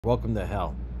Welcome to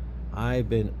hell. I've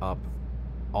been up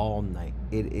all night.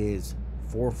 It is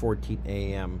 4:14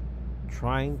 a.m.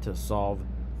 trying to solve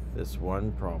this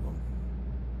one problem.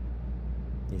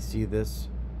 You see this?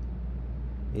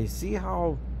 You see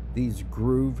how these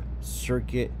groove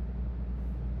circuit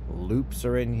loops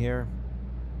are in here?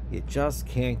 You just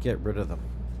can't get rid of them.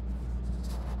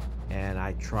 And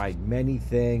I tried many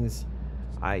things.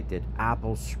 I did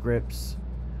Apple scripts.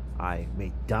 I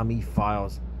made dummy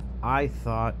files. I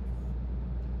thought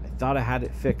I had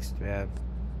it fixed, man.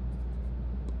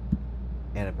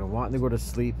 And I've been wanting to go to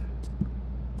sleep,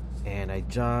 and I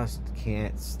just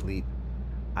can't sleep.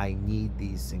 I need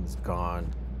these things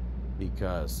gone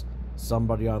because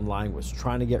somebody online was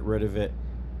trying to get rid of it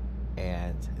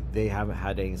and they haven't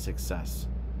had any success.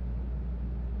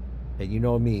 And you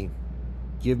know me,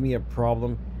 give me a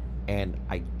problem and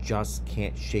I just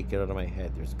can't shake it out of my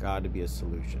head. There's got to be a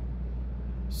solution.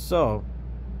 So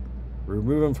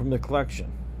remove them from the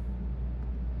collection.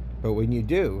 But when you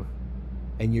do,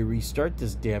 and you restart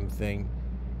this damn thing,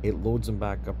 it loads them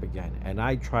back up again. And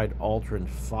I tried altering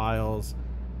files,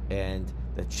 and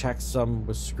the checksum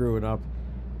was screwing up,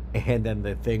 and then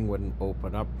the thing wouldn't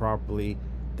open up properly.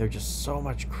 There's just so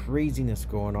much craziness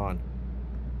going on.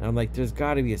 And I'm like, there's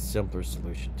got to be a simpler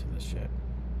solution to this shit.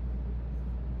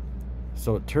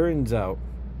 So it turns out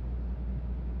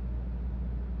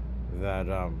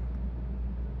that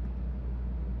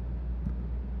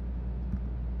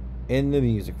in the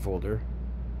music folder,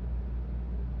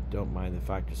 don't mind the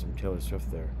fact there's some Taylor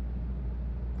Swift there,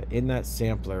 but in that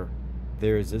sampler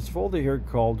there is this folder here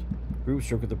called Groove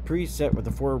Circuit, the preset with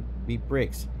the 4-beat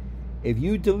breaks. If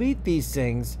you delete these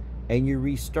things and you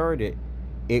restart it,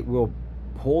 it will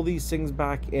pull these things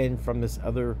back in from this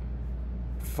other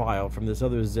file, from this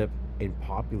other zip, and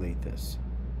populate this.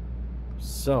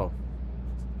 So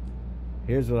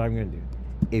here's what I'm going to do.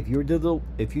 If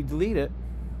you delete it,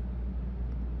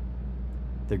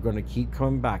 they're going to keep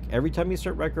coming back. Every time you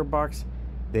start Rekordbox,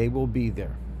 they will be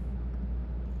there.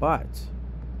 But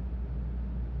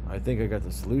I think I got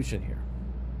the solution here.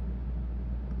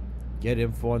 Get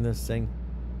info on this thing.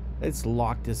 Let's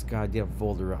lock this goddamn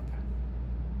folder up.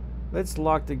 Let's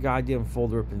lock the goddamn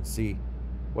folder up and see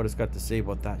what it's got to say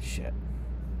about that shit.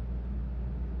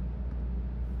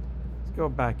 Let's go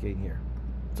back in here.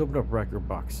 Let's open up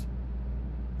Rekordbox.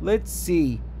 Let's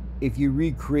see if you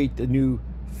recreate the new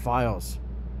files.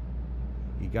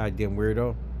 You goddamn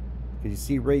weirdo. Because you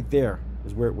see right there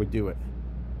is where it would do it.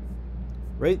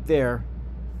 Right there.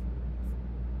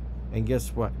 And guess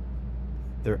what?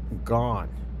 They're gone.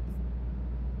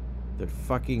 They're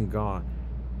fucking gone.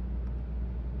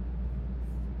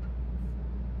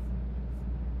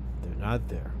 They're not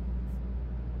there.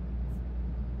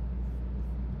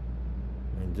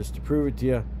 And just to prove it to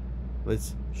you,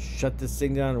 let's shut this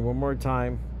thing down one more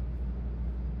time.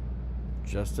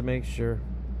 Just to make sure.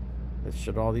 Let's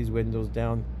shut all these windows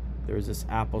down. There's this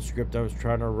Apple script I was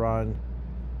trying to run.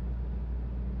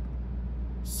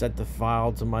 Sent the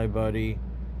file to my buddy,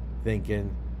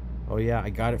 thinking, oh yeah,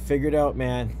 I got it figured out,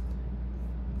 man.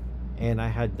 And I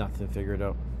had nothing figured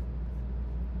out.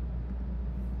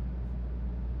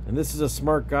 And this is a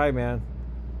smart guy, man.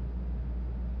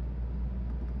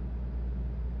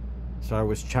 So I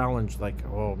was challenged, like,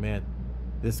 oh man,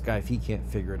 this guy, if he can't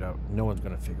figure it out, no one's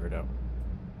gonna figure it out.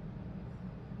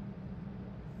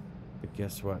 But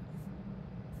guess what?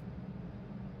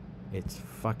 It's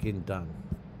fucking done.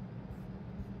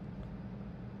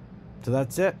 So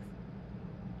that's it.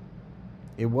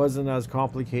 It wasn't as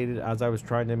complicated as I was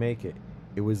trying to make it.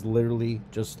 It was literally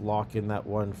just lock in that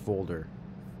one folder.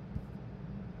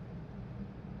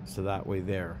 So that way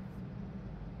there.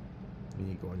 When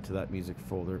you go into that music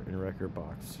folder in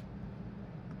Rekordbox.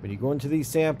 When you go into these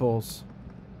samples,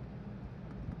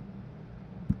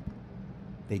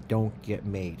 they don't get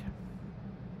made.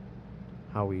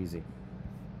 How easy.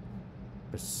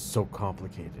 It's so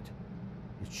complicated.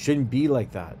 It shouldn't be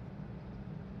like that.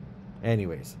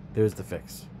 Anyways, there's the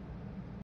fix.